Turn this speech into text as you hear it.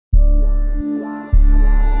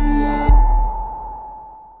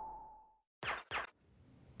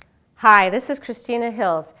Hi, this is Christina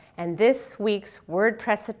Hills, and this week's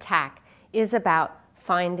WordPress attack is about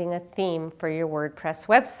finding a theme for your WordPress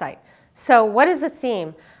website. So what is a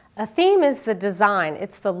theme? A theme is the design.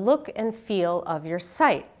 It's the look and feel of your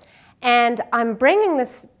site. And I'm bringing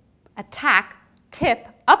this attack tip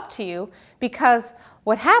up to you because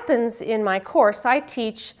what happens in my course, I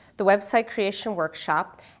teach the website creation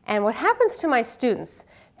workshop, and what happens to my students,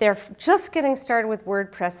 they're just getting started with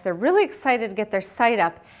WordPress, they're really excited to get their site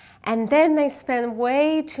up, and then they spend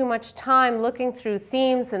way too much time looking through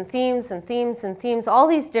themes and themes and themes and themes, all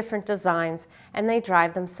these different designs, and they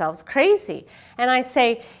drive themselves crazy. And I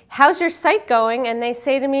say, how's your site going? And they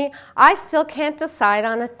say to me, I still can't decide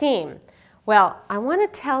on a theme. Well, I want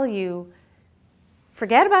to tell you,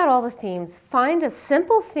 forget about all the themes. Find a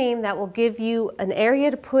simple theme that will give you an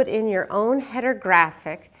area to put in your own header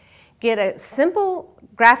graphic. Get a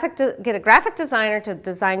graphic designer to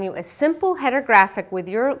design you a simple header graphic with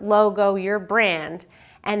your logo, your brand,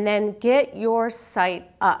 and then get your site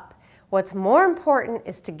up. What's more important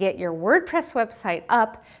is to get your WordPress website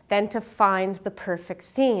up than to find the perfect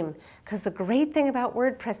theme. Because the great thing about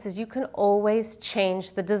WordPress is you can always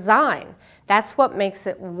change the design. That's what makes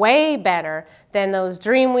it way better than those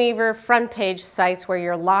Dreamweaver front page sites where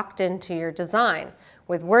you're locked into your design.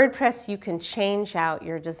 With WordPress, you can change out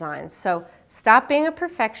your designs. So stop being a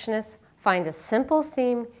perfectionist, find a simple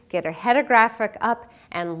theme, get a header graphic up,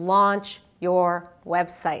 and launch your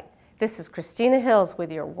website. This is Christina Hills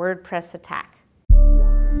with your WordPress attack.